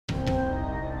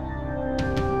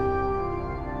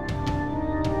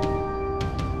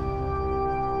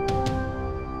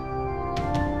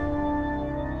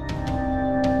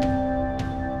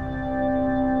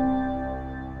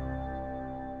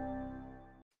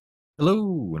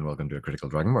Hello, and welcome to A Critical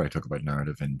Dragon, where I talk about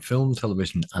narrative in film,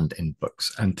 television, and in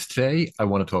books. And today I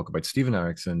want to talk about Stephen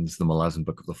Erickson's The Malazan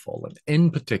Book of the Fallen.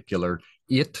 In particular,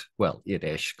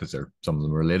 eight-ish, because some of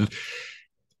them are related,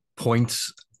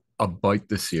 points about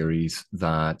the series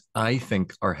that I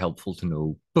think are helpful to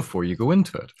know before you go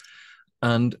into it.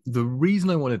 And the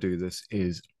reason I want to do this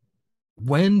is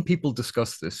when people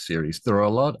discuss this series, there are a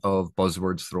lot of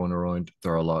buzzwords thrown around.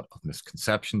 There are a lot of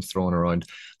misconceptions thrown around.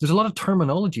 There's a lot of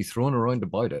terminology thrown around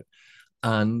about it.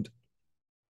 And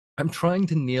I'm trying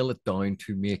to nail it down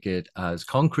to make it as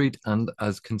concrete and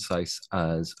as concise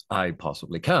as I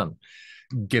possibly can,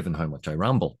 given how much I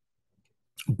ramble.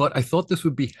 But I thought this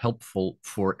would be helpful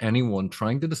for anyone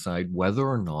trying to decide whether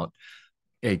or not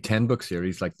a 10-book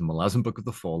series like the Malazan Book of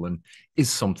the Fallen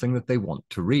is something that they want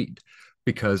to read.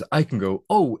 Because I can go,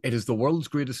 oh, it is the world's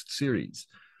greatest series.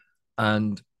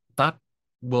 And that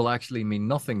will actually mean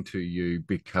nothing to you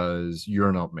because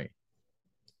you're not me.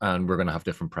 And we're going to have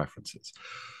different preferences.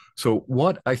 So,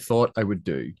 what I thought I would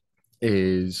do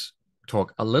is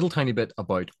talk a little tiny bit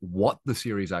about what the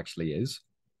series actually is,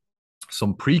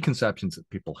 some preconceptions that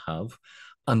people have,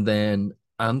 and then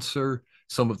answer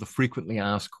some of the frequently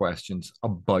asked questions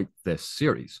about this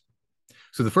series.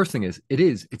 So the first thing is,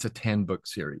 it's a 10-book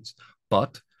series,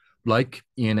 but like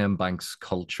Ian M. Banks'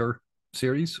 Culture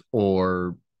series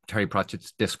or Terry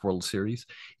Pratchett's Discworld series,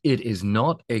 it is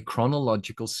not a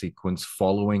chronological sequence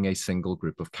following a single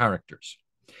group of characters.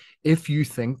 If you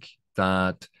think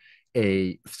that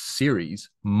a series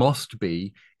must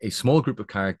be a small group of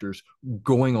characters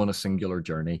going on a singular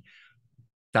journey,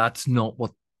 that's not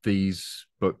what these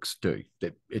books do.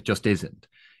 It just isn't.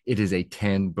 It is a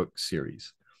 10-book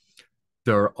series.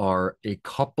 There are a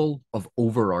couple of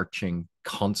overarching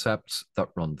concepts that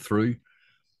run through.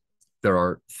 There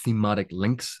are thematic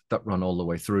links that run all the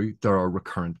way through. There are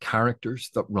recurrent characters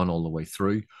that run all the way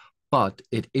through. But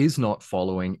it is not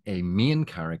following a main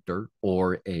character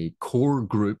or a core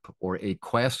group or a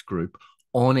quest group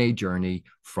on a journey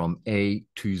from A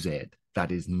to Z.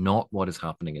 That is not what is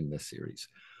happening in this series.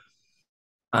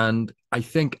 And I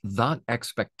think that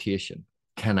expectation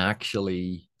can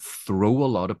actually throw a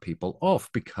lot of people off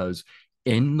because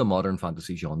in the modern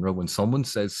fantasy genre, when someone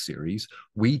says series,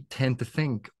 we tend to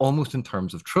think almost in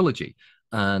terms of trilogy.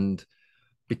 And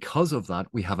because of that,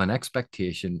 we have an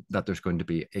expectation that there's going to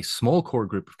be a small core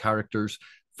group of characters.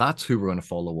 That's who we're going to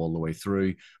follow all the way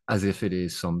through, as if it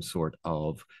is some sort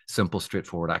of simple,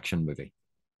 straightforward action movie.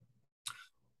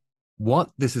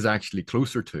 What this is actually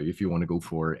closer to, if you want to go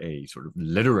for a sort of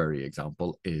literary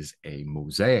example, is a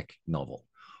mosaic novel,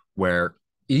 where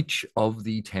each of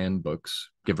the 10 books,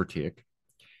 give or take,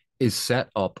 is set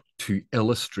up to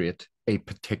illustrate a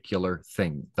particular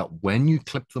thing that when you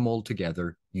clip them all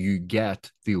together, you get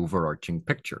the overarching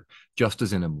picture. Just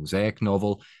as in a mosaic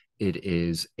novel, it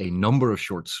is a number of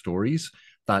short stories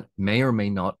that may or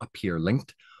may not appear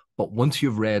linked. But once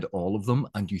you've read all of them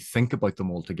and you think about them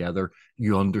all together,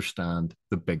 you understand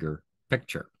the bigger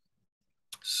picture.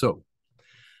 So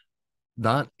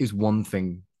that is one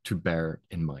thing to bear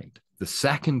in mind. The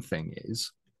second thing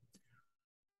is,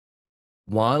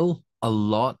 while a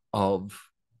lot of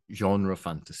genre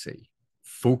fantasy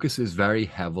focuses very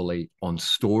heavily on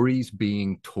stories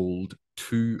being told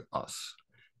to us,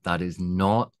 that is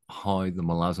not how the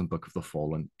Malazan Book of the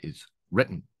Fallen is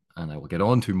written. And I will get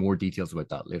on to more details about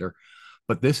that later.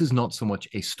 But this is not so much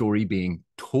a story being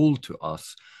told to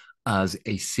us as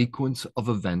a sequence of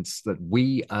events that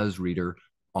we as reader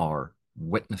are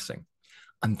witnessing.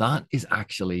 And that is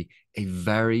actually a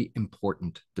very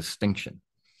important distinction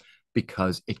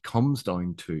because it comes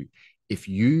down to, if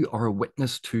you are a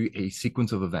witness to a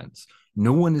sequence of events,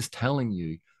 no one is telling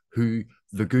you who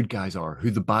the good guys are,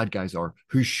 who the bad guys are,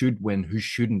 who should win, who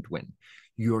shouldn't win.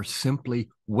 You're simply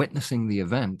witnessing the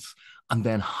events and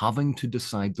then having to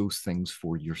decide those things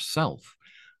for yourself.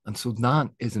 And so that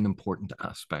is an important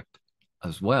aspect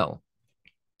as well.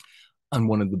 And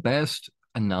one of the best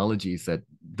analogies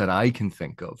that I can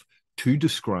think of to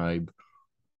describe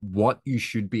what you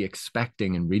should be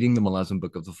expecting in reading the Malazan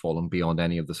Book of the Fallen beyond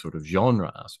any of the sort of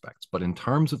genre aspects, but in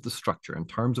terms of the structure, in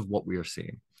terms of what we are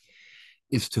seeing,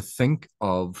 is to think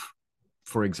of,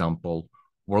 for example,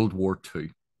 World War II.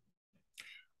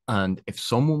 And if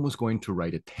someone was going to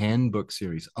write a 10-book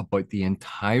series about the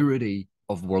entirety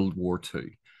of World War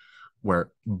II,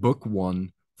 where book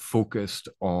one focused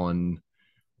on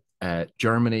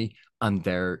Germany and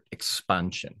their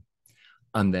expansion,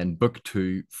 and then book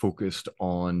two focused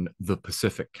on the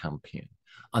Pacific campaign,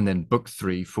 and then book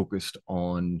three focused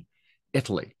on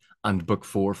Italy, and book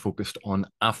four focused on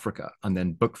Africa, and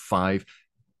then book five.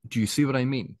 Do you see what I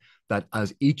mean? that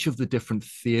as each of the different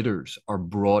theaters are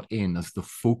brought in as the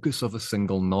focus of a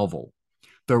single novel,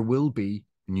 there will be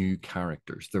new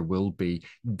characters. There will be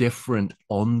different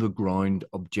on the ground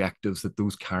objectives that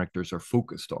those characters are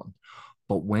focused on.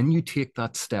 But when you take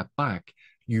that step back,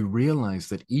 you realize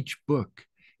that each book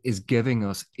is giving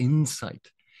us insight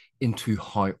into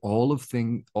how all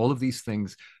of these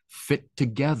things fit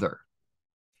together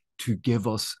to give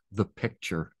us the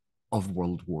picture of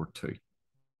World War II.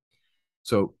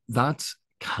 So that's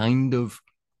kind of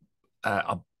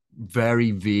a very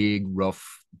vague,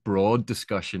 rough, broad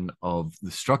discussion of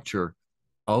the structure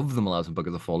of the Malazan Book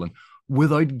of the Fallen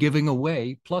without giving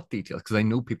away plot details, because I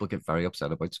know people get very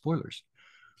upset about spoilers.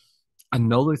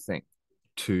 Another thing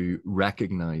to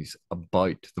recognize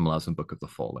about the Malazan Book of the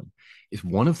Fallen is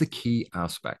one of the key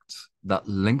aspects that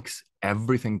links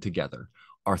everything together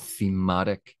are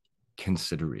thematic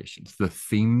considerations, the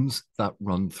themes that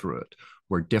run through it,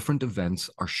 where different events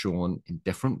are shown in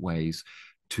different ways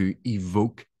to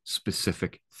evoke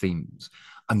specific themes.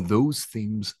 And those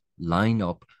themes line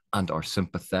up and are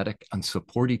sympathetic and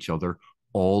support each other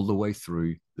all the way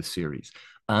through the series.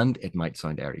 And it might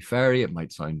sound airy fairy, it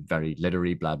might sound very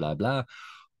literary, blah, blah, blah,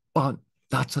 but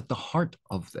that's at the heart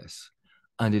of this.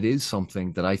 And it is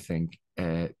something that I think,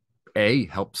 A,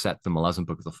 helps set the Malazan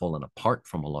Book of the Fallen apart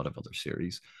from a lot of other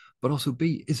series, but also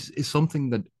B, is something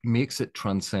that makes it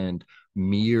transcend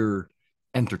mere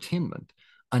entertainment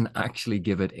and actually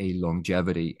give it a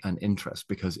longevity and interest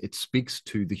because it speaks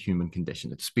to the human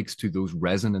condition. It speaks to those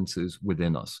resonances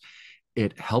within us.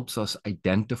 It helps us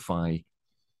identify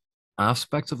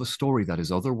aspects of a story that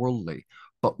is otherworldly,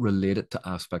 but related to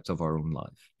aspects of our own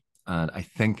life. And I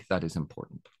think that is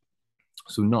important.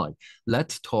 So now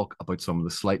let's talk about some of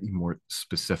the slightly more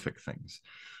specific things.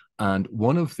 And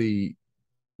one of the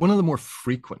more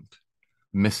frequent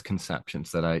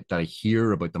misconceptions that I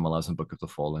hear about the Malazan Book of the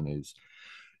Fallen is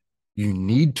you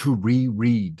need to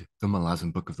reread the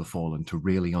Malazan Book of the Fallen to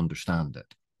really understand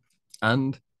it.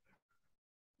 And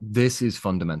this is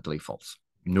fundamentally false.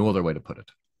 No other way to put it.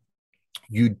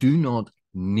 You do not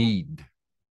need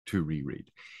to reread.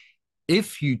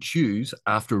 If you choose,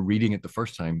 after reading it the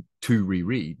first time, to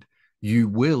reread, you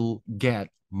will get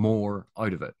more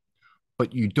out of it,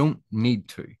 but you don't need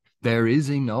to. There is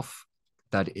enough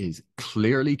that is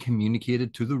clearly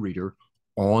communicated to the reader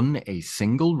on a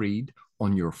single read,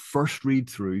 on your first read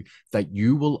through, that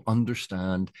you will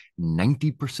understand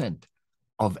 90%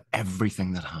 of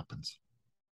everything that happens.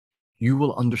 You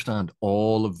will understand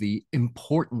all of the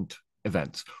important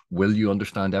events. Will you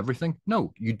understand everything?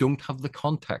 No, you don't have the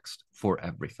context for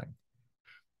everything.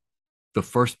 The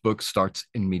first book starts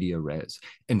in media res.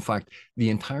 In fact, the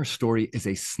entire story is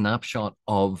a snapshot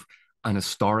of an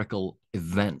historical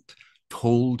event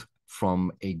told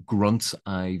from a grunt's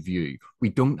eye view. We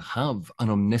don't have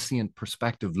an omniscient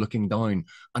perspective looking down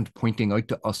and pointing out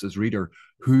to us as reader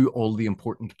who all the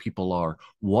important people are,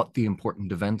 what the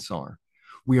important events are.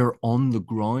 We are on the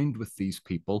ground with these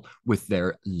people with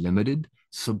their limited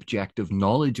subjective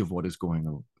knowledge of what is going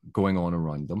on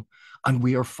around them, and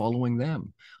we are following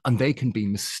them. And they can be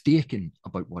mistaken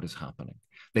about what is happening.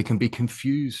 They can be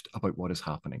confused about what is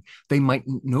happening. They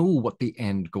mightn't know what the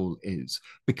end goal is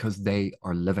because they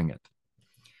are living it.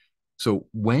 So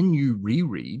when you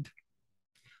reread,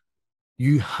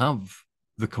 you have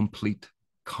the complete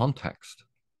context.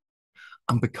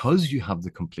 And because you have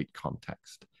the complete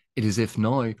context, it is if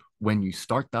now, when you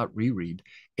start that reread,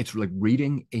 it's like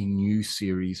reading a new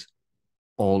series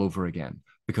all over again.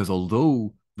 Because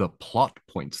although the plot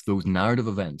points, those narrative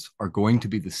events, are going to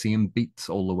be the same beats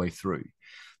all the way through,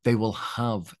 they will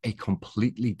have a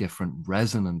completely different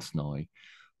resonance now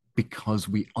because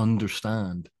we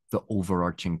understand the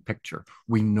overarching picture.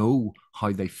 We know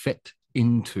how they fit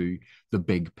into the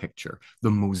big picture,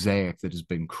 the mosaic that has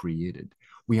been created.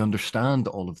 We understand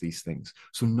all of these things.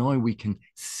 So now we can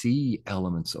see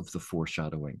elements of the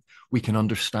foreshadowing. We can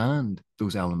understand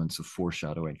those elements of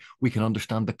foreshadowing. We can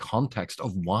understand the context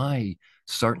of why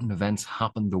certain events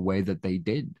happened the way that they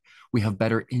did. We have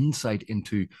better insight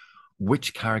into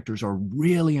which characters are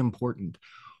really important,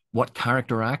 what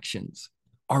character actions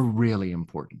are really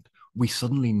important. We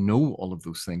suddenly know all of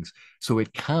those things. So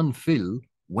it can feel,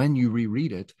 when you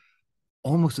reread it,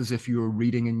 almost as if you're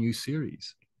reading a new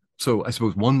series. So I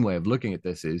suppose one way of looking at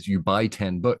this is you buy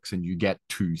 10 books and you get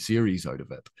 2 series out of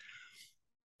it.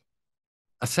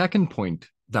 A second point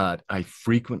that I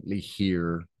frequently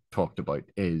hear talked about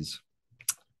is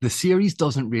the series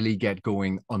doesn't really get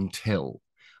going until,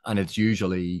 and it's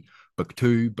usually book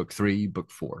 2, book 3,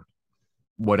 book 4,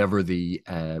 whatever the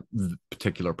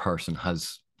particular person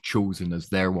has chosen as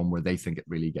their one where they think it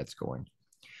really gets going.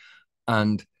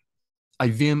 And I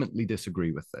vehemently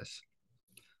disagree with this.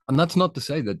 And that's not to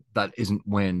say that that isn't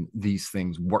when these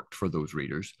things worked for those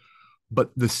readers,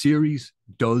 but the series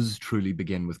does truly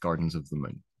begin with Gardens of the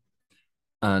Moon.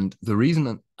 And the reason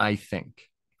that I think,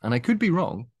 and I could be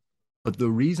wrong, but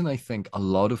the reason I think a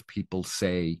lot of people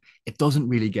say it doesn't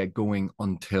really get going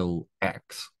until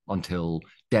X, until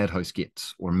Dead House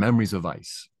Gates or Memories of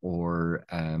Ice or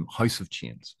House of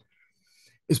Chains,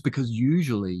 is because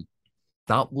usually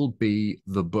that will be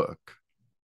the book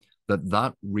that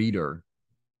that reader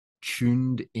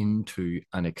tuned into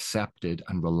and accepted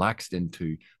and relaxed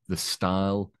into the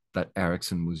style that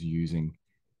Erikson was using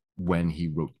when he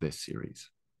wrote this series.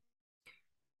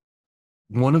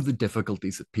 One of the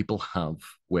difficulties that people have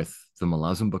with the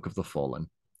Malazan Book of the Fallen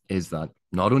is that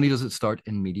not only does it start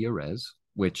in media res,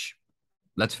 which,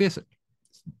 let's face it,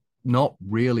 not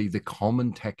really the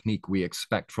common technique we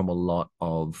expect from a lot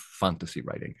of fantasy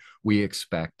writing. We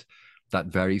expect that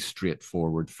very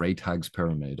straightforward Freytag's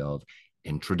pyramid of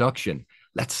introduction.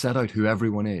 Let's set out who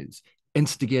everyone is.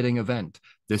 Instigating event.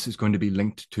 This is going to be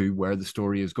linked to where the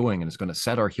story is going, and it's going to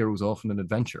set our heroes off on an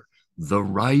adventure. The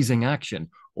rising action.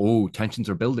 Oh, tensions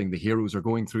are building. The heroes are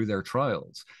going through their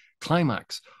trials.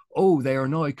 Climax. Oh, they are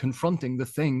now confronting the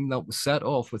thing that was set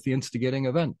off with the instigating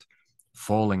event.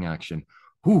 Falling action.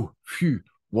 Ooh, phew,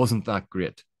 wasn't that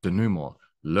great? Denouement.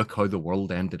 Look how the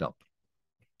world ended up.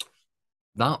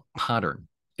 That pattern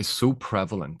is so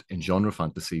prevalent in genre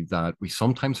fantasy that we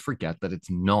sometimes forget that it's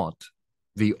not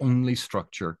the only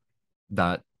structure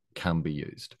that can be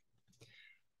used.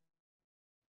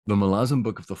 The Malazan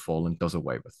Book of the Fallen does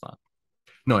away with that.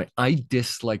 Now, I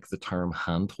dislike the term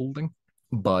hand-holding,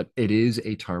 but it is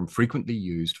a term frequently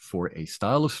used for a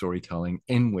style of storytelling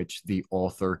in which the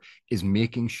author is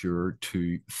making sure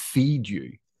to feed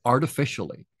you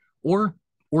artificially or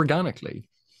organically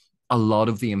a lot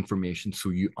of the information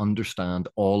so you understand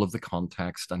all of the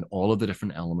context and all of the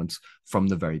different elements from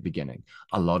the very beginning.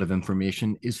 A lot of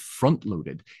information is front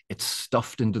loaded. It's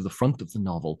stuffed into the front of the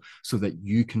novel so that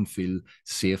you can feel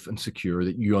safe and secure,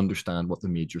 that you understand what the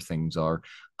major things are.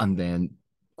 And then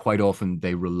quite often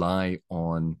they rely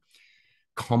on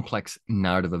complex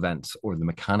narrative events or the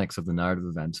mechanics of the narrative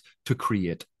events to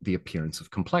create the appearance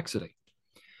of complexity.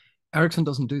 Erikson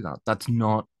doesn't do that. That's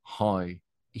not how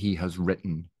he has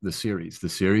written the series. The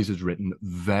series is written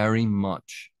very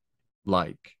much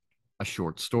like a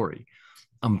short story.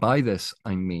 And by this,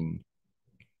 I mean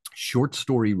short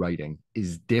story writing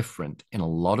is different in a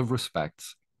lot of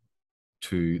respects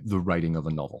to the writing of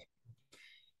a novel.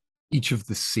 Each of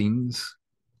the scenes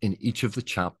in each of the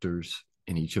chapters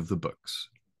in each of the books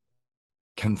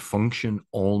can function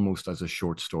almost as a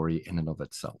short story in and of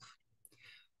itself.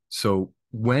 So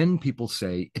when people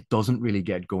say it doesn't really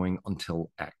get going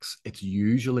until X, it's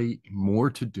usually more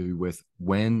to do with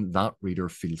when that reader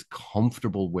feels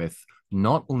comfortable with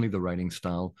not only the writing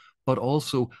style, but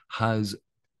also has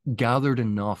gathered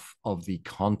enough of the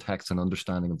context and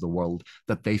understanding of the world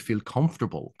that they feel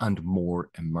comfortable and more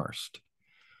immersed.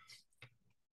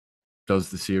 Does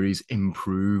the series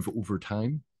improve over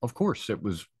time? Of course, it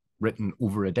was written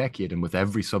over a decade, and with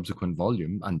every subsequent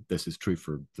volume, and this is true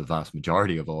for the vast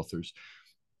majority of authors,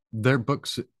 their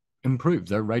books improve,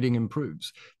 their writing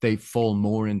improves. They fall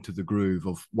more into the groove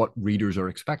of what readers are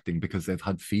expecting because they've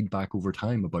had feedback over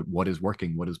time about what is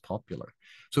working, what is popular.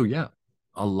 So yeah,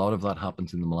 a lot of that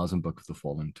happens in the Malazan Book of the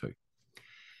Fallen too.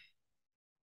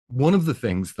 One of the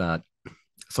things that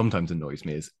sometimes annoys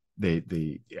me is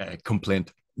the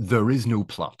complaint, there is no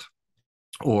plot,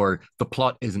 or the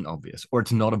plot isn't obvious, or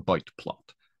it's not about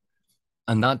plot.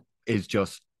 And that is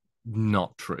just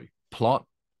not true. Plot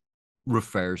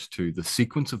refers to the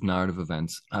sequence of narrative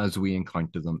events as we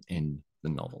encounter them in the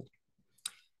novel.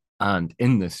 And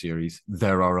in this series,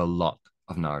 there are a lot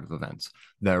of narrative events.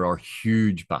 There are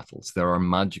huge battles. There are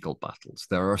magical battles.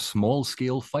 There are small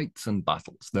scale fights and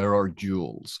battles. There are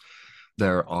duels.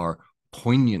 There are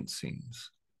poignant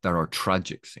scenes. There are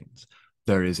tragic scenes.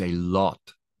 There is a lot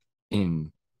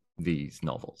in these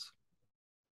novels.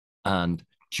 And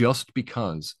just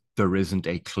because there isn't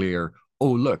a clear,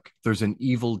 oh, look, there's an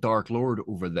evil Dark Lord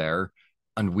over there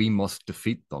and we must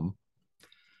defeat them,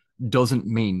 doesn't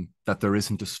mean that there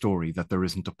isn't a story, that there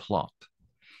isn't a plot.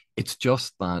 It's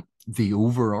just that the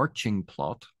overarching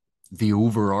plot, the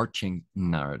overarching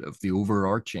narrative, the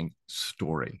overarching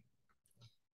story,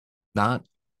 that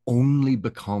only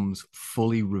becomes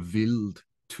fully revealed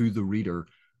to the reader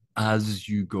as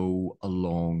you go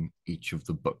along each of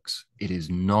the books. It is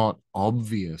not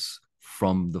obvious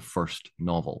from the first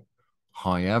novel.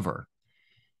 However,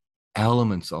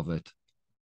 elements of it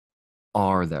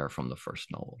are there from the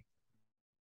first novel.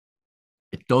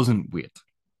 It doesn't wait.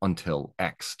 until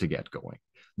X to get going.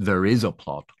 There is a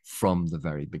plot from the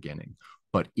very beginning,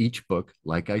 but each book,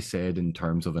 like I said, in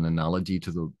terms of an analogy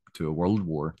to a world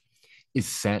war, is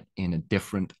set in a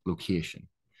different location,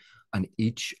 and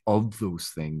each of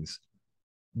those things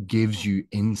gives you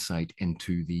insight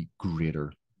into the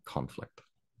greater conflict.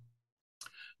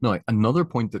 Now, another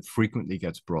point that frequently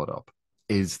gets brought up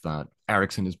is that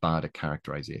Erikson is bad at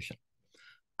characterization.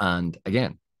 And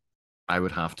again, I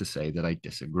would have to say that I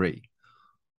disagree.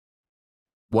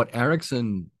 What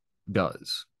Erikson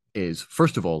does is,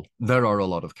 first of all, there are a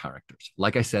lot of characters.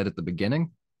 Like I said at the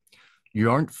beginning, you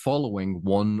aren't following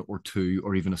one or two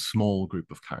or even a small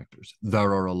group of characters.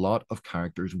 There are a lot of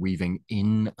characters weaving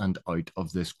in and out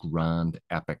of this grand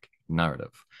epic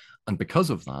narrative. And because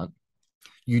of that,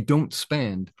 you don't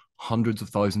spend hundreds of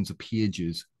thousands of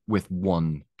pages with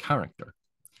one character.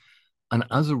 And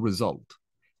as a result,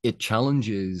 it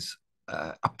challenges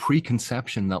a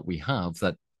preconception that we have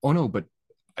that, oh no, but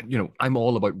I'm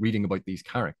all about reading about these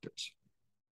characters.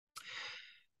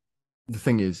 The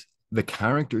thing is, the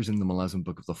characters in the Malazan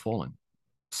Book of the Fallen,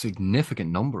 significant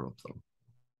number of them,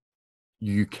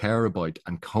 you care about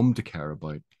and come to care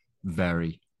about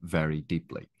very, very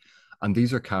deeply. And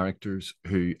these are characters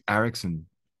who Erikson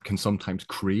can sometimes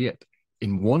create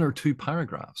in one or two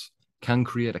paragraphs, can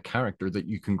create a character that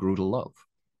you can grow to love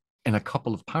in a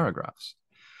couple of paragraphs.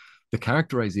 The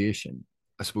characterization,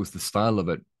 I suppose the style of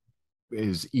it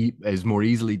is more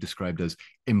easily described as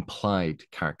implied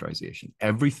characterization.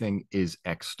 Everything is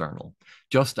external,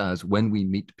 just as when we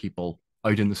meet people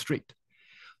out in the street,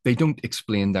 they don't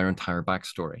explain their entire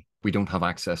backstory. We don't have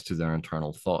access to their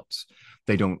internal thoughts.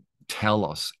 They don't tell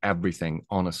us everything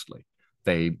honestly.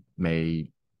 They may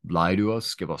lie to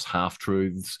us, give us half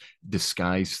truths,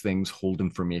 disguise things, hold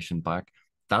information back.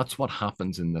 That's what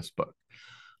happens in this book.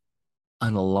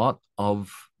 And a lot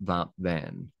of that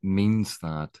then means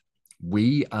that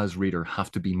we as reader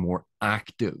have to be more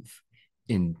active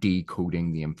in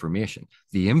decoding the information.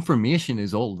 The information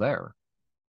is all there,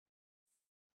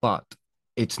 but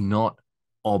it's not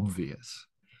obvious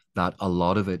that a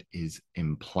lot of it is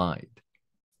implied.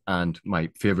 And my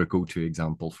favorite go-to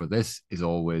example for this is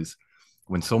always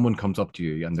when someone comes up to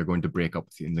you and they're going to break up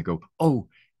with you and they go, oh,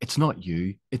 it's not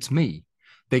you, it's me.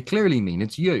 They clearly mean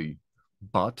it's you,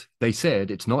 but they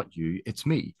said it's not you, it's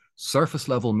me. Surface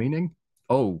level meaning,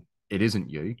 oh, it isn't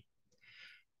you.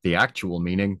 The actual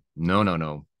meaning,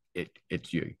 no,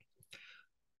 it's you.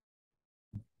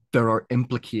 There are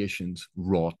implications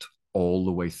wrought all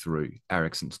the way through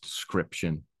Erikson's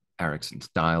description, Erikson's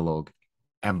dialogue,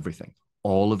 everything.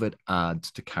 All of it adds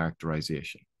to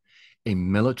characterization. A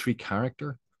military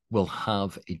character will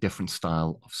have a different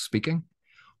style of speaking,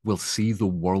 will see the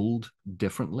world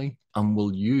differently, and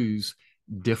will use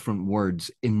different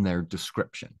words in their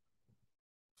description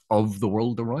of the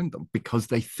world around them because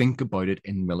they think about it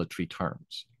in military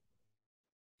terms.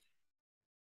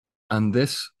 And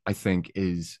this, I think,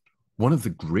 is one of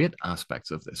the great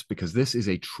aspects of this because this is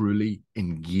a truly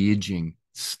engaging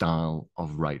style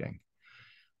of writing.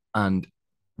 And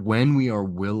when we are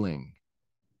willing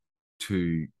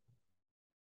to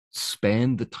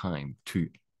spend the time to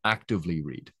actively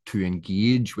read, to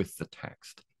engage with the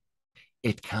text,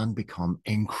 it can become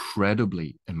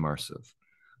incredibly immersive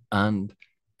and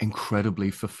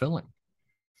incredibly fulfilling.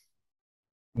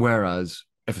 Whereas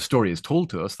if a story is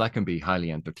told to us, that can be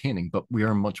highly entertaining, but we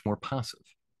are much more passive.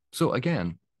 So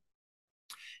again,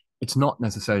 it's not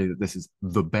necessarily that this is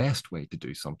the best way to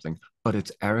do something, but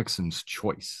it's Erikson's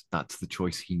choice. That's the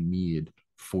choice he made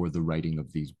for the writing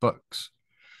of these books.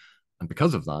 And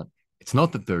because of that, it's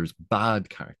not that there's bad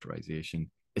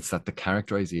characterization, it's that the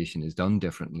characterization is done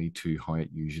differently to how it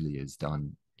usually is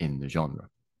done in the genre.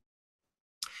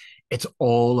 It's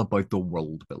all about the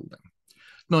world building.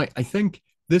 Now, I think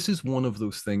this is one of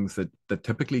those things that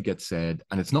typically gets said,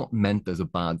 and it's not meant as a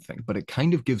bad thing, but it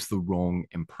kind of gives the wrong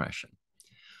impression.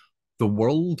 The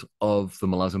world of the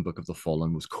Malazan Book of the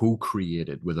Fallen was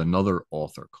co-created with another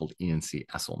author called E.N.C.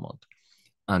 Esselmont.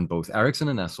 And both Erikson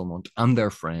and Esselmont and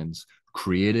their friends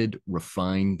created,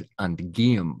 refined, and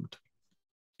gamed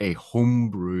a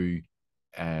homebrew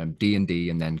D&D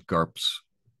and then GURPS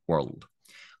world.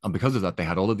 And because of that, they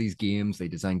had all of these games, they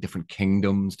designed different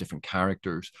kingdoms, different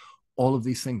characters, all of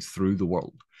these things through the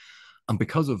world. And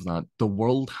because of that, the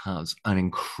world has an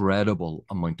incredible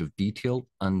amount of detail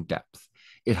and depth.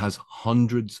 It has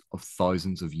hundreds of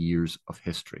thousands of years of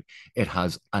history. It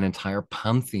has an entire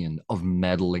pantheon of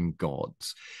meddling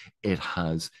gods. It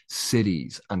has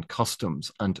cities and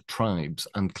customs and tribes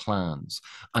and clans,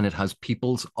 and it has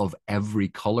peoples of every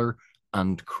color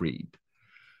and creed.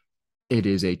 It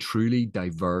is a truly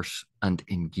diverse and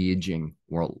engaging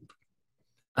world.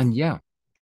 And yeah,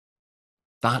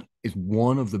 that is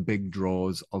one of the big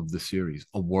draws of the series,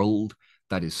 a world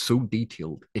that is so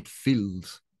detailed, it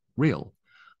feels real.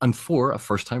 And for a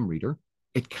first time reader,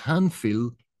 it can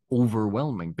feel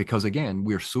overwhelming because, again,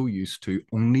 we're so used to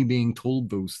only being told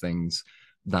those things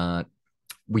that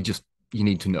we just, you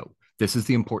need to know. This is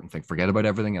the important thing. Forget about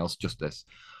everything else, just this.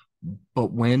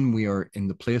 But when we are in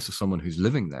the place of someone who's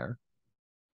living there,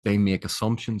 they make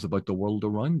assumptions about the world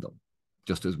around them,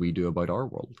 just as we do about our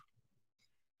world.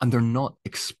 And they're not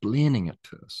explaining it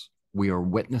to us. We are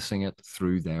witnessing it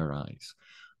through their eyes.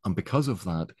 And because of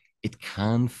that, it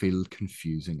can feel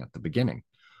confusing at the beginning.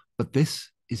 But this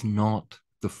is not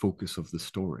the focus of the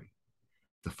story.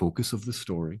 The focus of the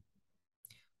story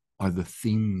are the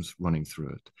themes running through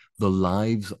it, the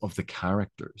lives of the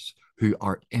characters who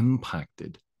are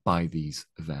impacted by these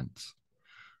events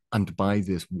and by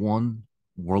this one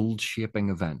world shaping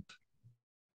event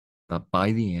that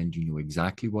by the end you know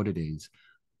exactly what it is.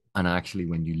 And actually,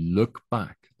 when you look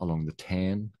back along the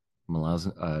 10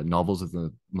 novels of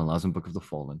the Malazan Book of the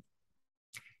Fallen,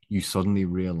 you suddenly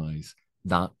realize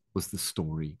that was the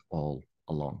story all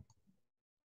along.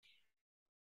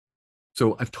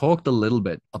 So I've talked a little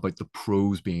bit about the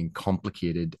prose being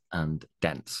complicated and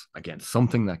dense. Again,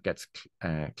 something that gets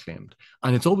claimed.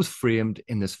 And it's always framed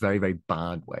in this very, very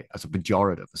bad way, as a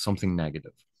pejorative, as something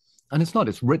negative. And it's not.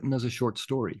 It's written as a short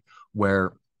story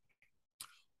where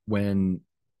when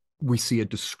we see a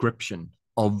description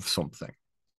of something,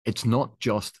 it's not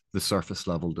just the surface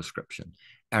level description.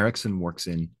 Erikson works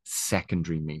in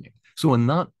secondary meaning. So, in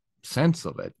that sense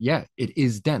of it, yeah, it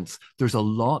is dense. There's a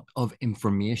lot of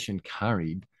information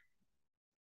carried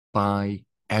by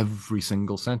every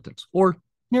single sentence, or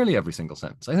nearly every single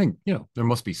sentence. I think, there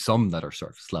must be some that are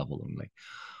surface level only.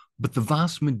 But the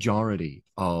vast majority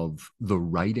of the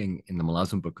writing in the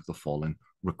Malazan Book of the Fallen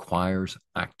requires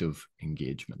active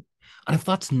engagement. And if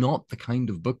that's not the kind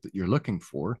of book that you're looking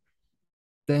for,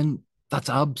 then that's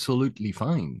absolutely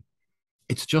fine.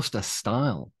 It's just a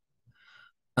style.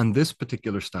 And this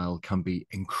particular style can be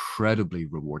incredibly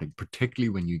rewarding, particularly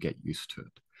when you get used to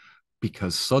it,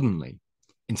 because suddenly,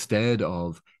 instead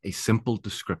of a simple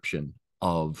description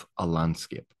of a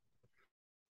landscape,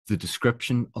 the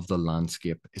description of the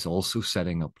landscape is also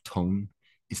setting up tone,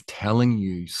 is telling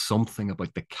you something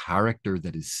about the character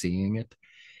that is seeing it,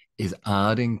 is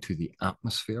adding to the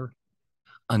atmosphere,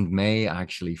 and may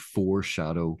actually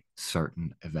foreshadow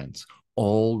certain events,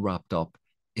 all wrapped up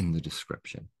in the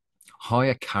description. How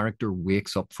a character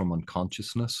wakes up from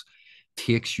unconsciousness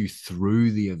takes you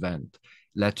through the event,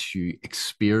 lets you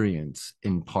experience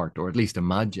in part, or at least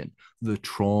imagine, the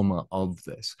trauma of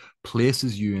this,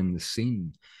 places you in the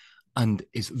scene, and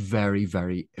is very,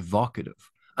 very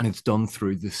evocative. And it's done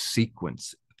through the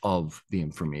sequence of the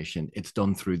information. It's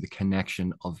done through the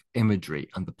connection of imagery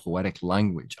and the poetic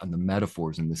language and the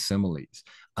metaphors and the similes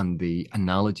and the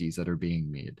analogies that are being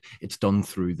made. It's done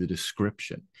through the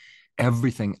description.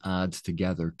 Everything adds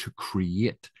together to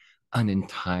create an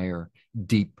entire,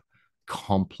 deep,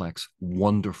 complex,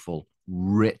 wonderful,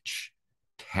 rich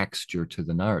texture to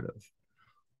the narrative.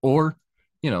 Or,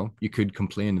 you could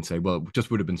complain and say, well, it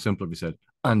just would have been simpler if you said,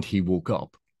 and he woke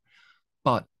up.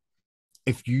 But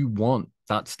if you want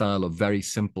that style of very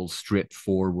simple,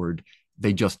 straightforward,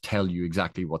 they just tell you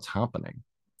exactly what's happening,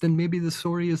 then maybe the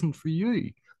story isn't for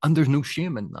you. And there's no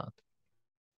shame in that.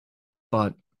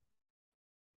 But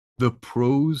the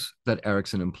prose that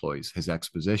Erikson employs, his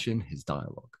exposition, his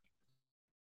dialogue,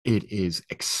 it is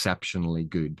exceptionally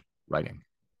good writing.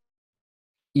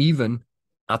 Even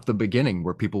at the beginning,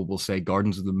 where people will say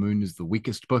Gardens of the Moon is the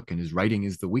weakest book and his writing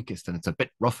is the weakest and it's a bit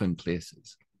rough in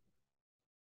places.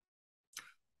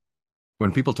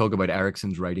 When people talk about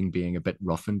Erikson's writing being a bit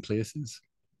rough in places,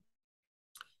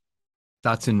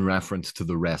 that's in reference to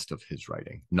the rest of his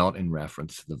writing, not in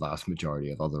reference to the vast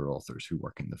majority of other authors who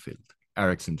work in the field.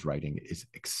 Erikson's writing is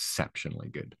exceptionally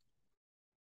good.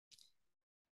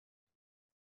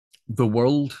 The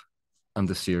world and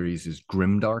the series is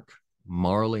grimdark,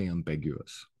 morally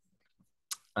ambiguous.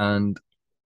 And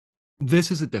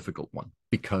this is a difficult one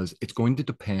because it's going to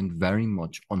depend very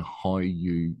much on how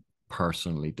you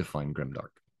personally define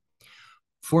grimdark.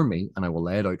 For me, and I will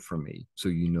lay it out for me so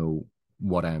you know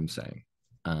what I'm saying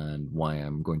and why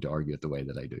I'm going to argue it the way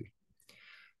that I do.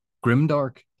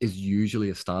 Grimdark is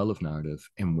usually a style of narrative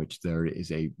in which there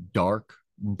is a dark,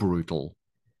 brutal,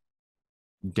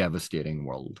 devastating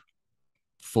world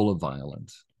full of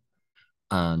violence.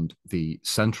 And the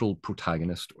central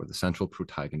protagonist or the central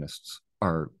protagonists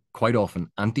are quite often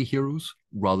anti heroes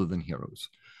rather than heroes.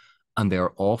 And they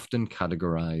are often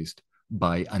categorized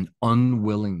by an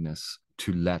unwillingness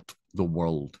to let the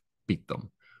world beat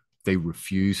them. They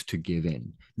refuse to give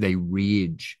in. They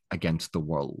rage against the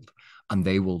world, and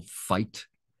they will fight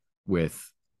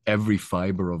with every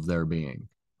fiber of their being,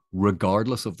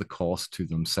 regardless of the cost to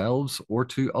themselves or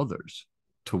to others,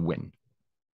 to win.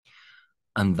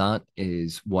 And that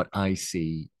is what I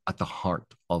see at the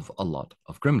heart of a lot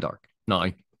of grimdark. Now,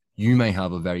 you may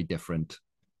have a very different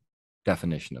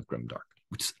definition of grimdark,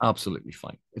 which is absolutely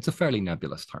fine. It's a fairly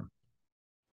nebulous term.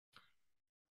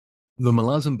 The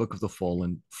Malazan Book of the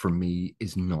Fallen, for me,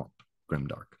 is not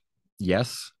grimdark.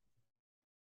 Yes,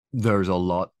 there's a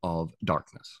lot of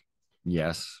darkness.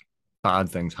 Yes, bad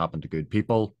things happen to good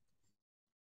people.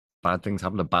 Bad things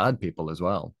happen to bad people as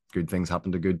well. Good things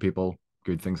happen to good people.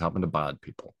 Good things happen to bad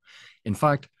people. In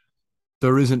fact,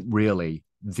 there isn't really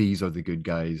these are the good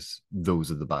guys, those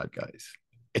are the bad guys.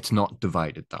 It's not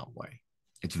divided that way.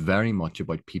 It's very much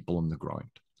about people on the ground.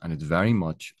 And it's very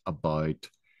much about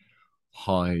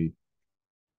how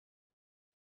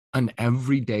an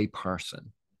everyday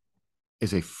person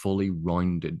is a fully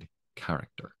rounded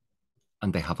character,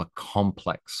 and they have a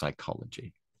complex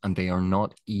psychology, and they are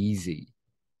not easy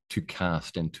to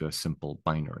cast into a simple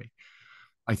binary.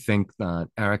 I think that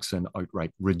Erikson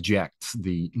outright rejects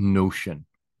the notion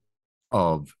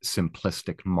of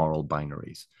simplistic moral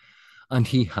binaries. And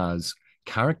he has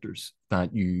characters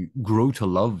that you grow to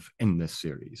love in this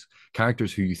series,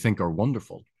 characters who you think are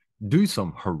wonderful, do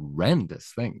some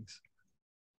horrendous things.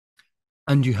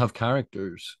 And you have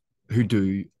characters who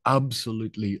do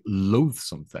absolutely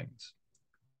loathsome things,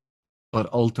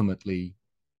 but ultimately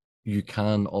you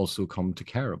can also come to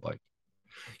care about.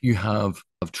 You have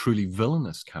truly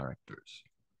villainous characters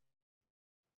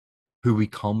who we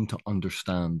come to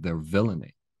understand their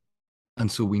villainy.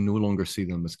 And so we no longer see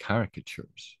them as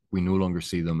caricatures. We no longer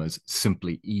see them as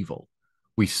simply evil.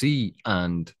 We see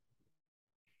and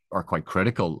are quite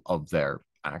critical of their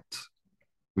acts.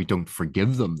 We don't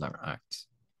forgive them their acts,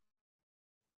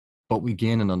 but we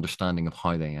gain an understanding of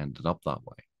how they ended up that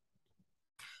way.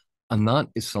 And that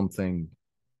is something,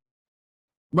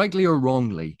 rightly or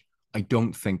wrongly, I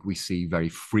don't think we see very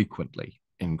frequently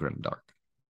in Grimdark.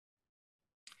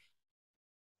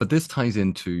 But this ties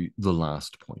into the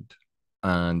last point,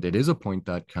 and it is a point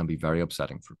that can be very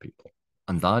upsetting for people.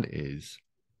 And that is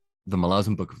the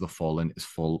Malazan Book of the Fallen is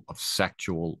full of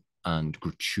sexual and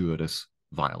gratuitous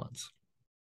violence.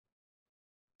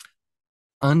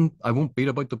 And I won't beat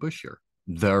about the bush here.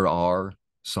 There are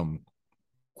some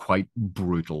quite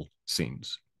brutal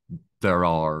scenes. There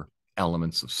are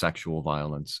elements of sexual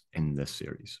violence in this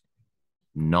series.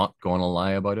 Not going to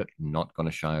lie about it, not going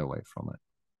to shy away from it.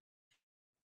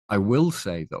 I will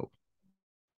say, though,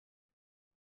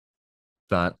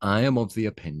 that I am of the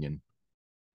opinion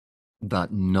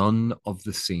that none of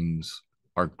the scenes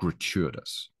are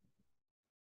gratuitous.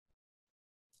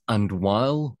 And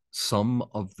while some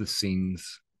of the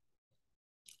scenes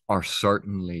are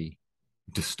certainly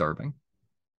disturbing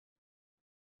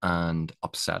and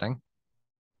upsetting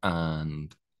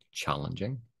and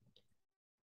challenging,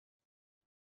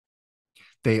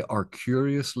 they are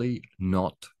curiously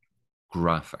not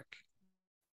graphic.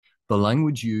 The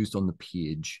language used on the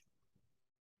page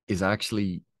is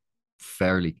actually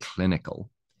fairly clinical.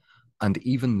 And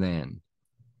even then,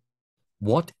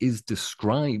 what is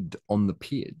described on the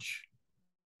page,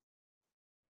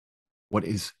 what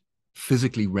is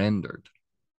physically rendered,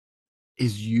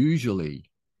 is usually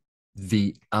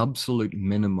the absolute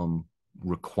minimum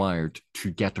required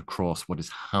to get across what is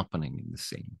happening in the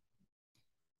scene.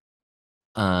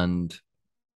 And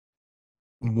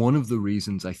one of the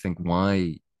reasons I think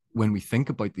why, when we think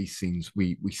about these scenes,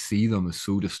 we see them as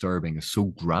so disturbing, as so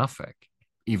graphic,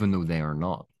 even though they are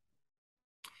not,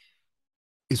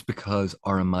 is because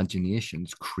our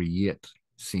imaginations create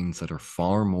scenes that are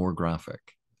far more graphic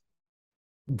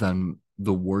than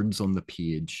the words on the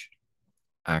page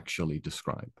actually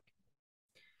describe.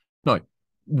 Now,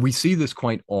 we see this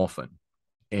quite often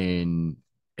in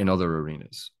other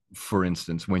arenas. For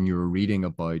instance, when you're reading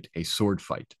about a sword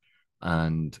fight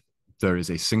and there is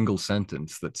a single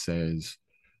sentence that says,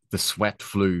 the sweat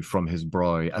flew from his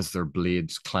brow as their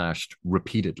blades clashed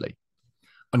repeatedly.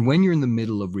 And when you're in the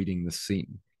middle of reading the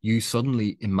scene, you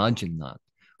suddenly imagine that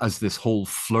as this whole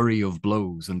flurry of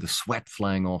blows and the sweat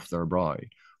flying off their brow,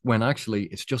 when actually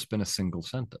it's just been a single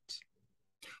sentence.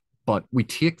 But we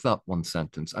take that one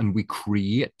sentence and we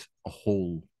create a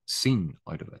whole scene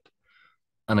out of it.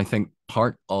 And I think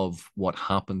part of what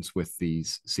happens with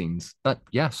these scenes that,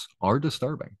 yes, are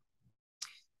disturbing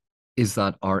is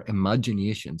that our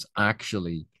imaginations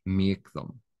actually make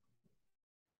them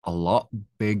a lot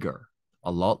bigger,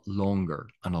 a lot longer,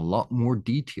 and a lot more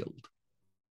detailed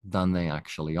than they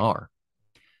actually are.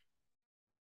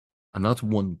 And that's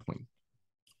one point.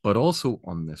 But also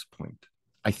on this point,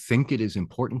 I think it is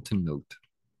important to note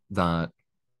that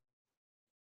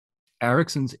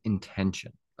Erickson's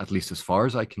intention, at least as far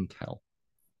as I can tell,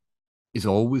 is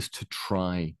always to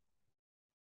try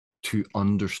to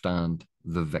understand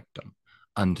the victim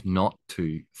and not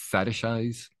to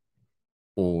fetishize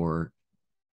or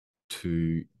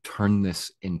to turn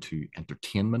this into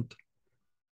entertainment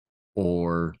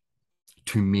or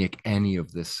to make any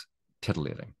of this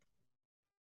titillating.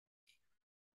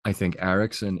 I think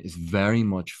Erickson is very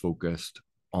much focused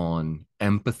on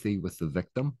empathy with the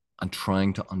victim and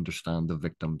trying to understand the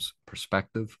victim's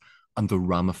perspective and the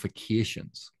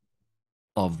ramifications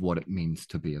of what it means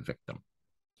to be a victim.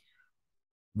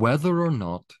 Whether or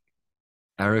not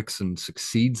Erickson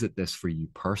succeeds at this for you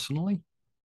personally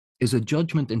is a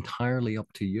judgment entirely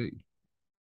up to you.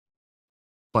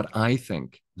 But I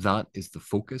think that is the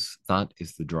focus, that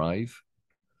is the drive.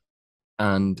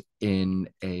 And in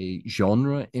a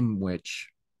genre in which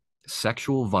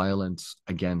sexual violence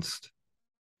against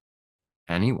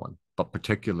anyone, but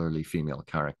particularly female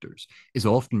characters, is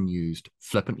often used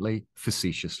flippantly,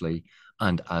 facetiously,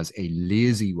 and as a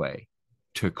lazy way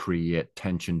to create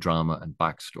tension, drama, and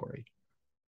backstory.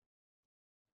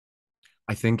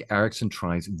 I think Erickson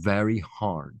tries very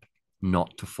hard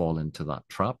not to fall into that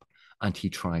trap, and he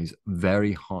tries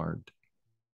very hard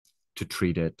to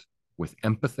treat it with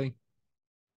empathy,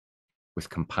 with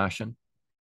compassion,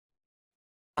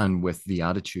 and with the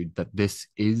attitude that this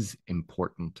is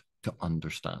important to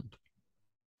understand.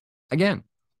 Again,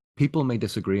 people may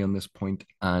disagree on this point,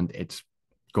 and it's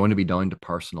going to be down to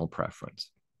personal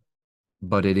preference,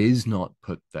 but it is not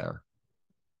put there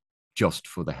just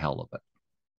for the hell of it.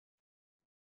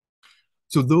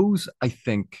 So, those I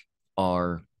think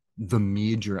are the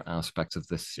major aspects of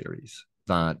this series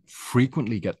that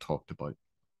frequently get talked about,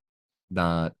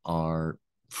 that are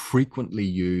frequently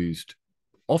used,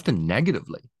 often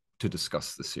negatively, to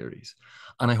discuss the series.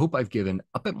 And I hope I've given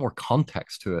a bit more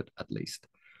context to it, at least.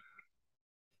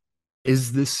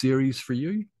 Is this series for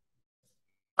you?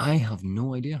 I have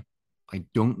no idea. I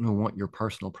don't know what your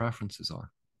personal preferences are.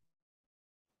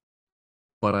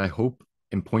 But I hope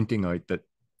in pointing out that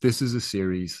this is a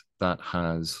series that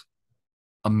has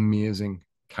amazing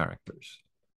characters,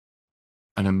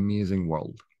 an amazing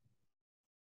world,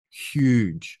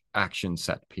 huge action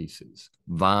set pieces,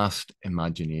 vast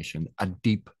imagination, a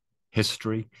deep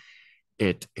history.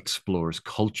 It explores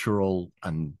cultural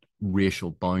and racial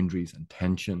boundaries and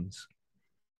tensions.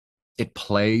 It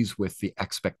plays with the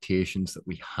expectations that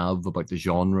we have about the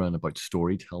genre and about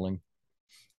storytelling.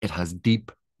 It has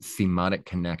deep thematic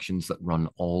connections that run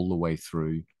all the way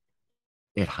through.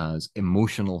 It has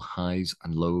emotional highs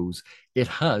and lows. It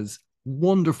has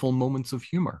wonderful moments of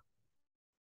humor,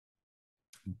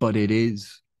 but it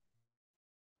is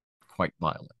quite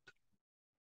violent.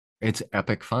 It's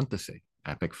epic fantasy.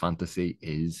 Epic fantasy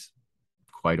is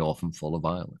quite often full of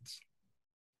violence.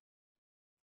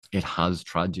 It has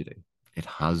tragedy. It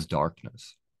has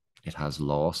darkness. It has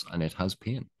loss and it has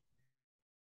pain.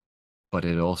 But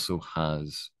it also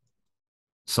has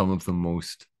some of the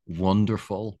most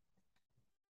wonderful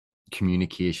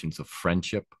communications of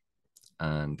friendship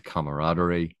and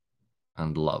camaraderie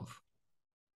and love.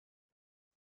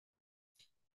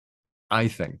 I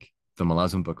think the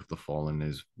Malazan Book of the Fallen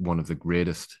is one of the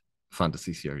greatest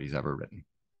fantasy series ever written.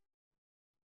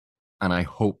 And I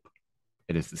hope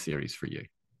it is the series for you.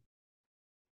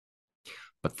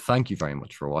 But thank you very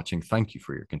much for watching. Thank you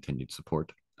for your continued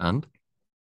support. And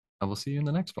I will see you in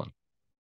the next one.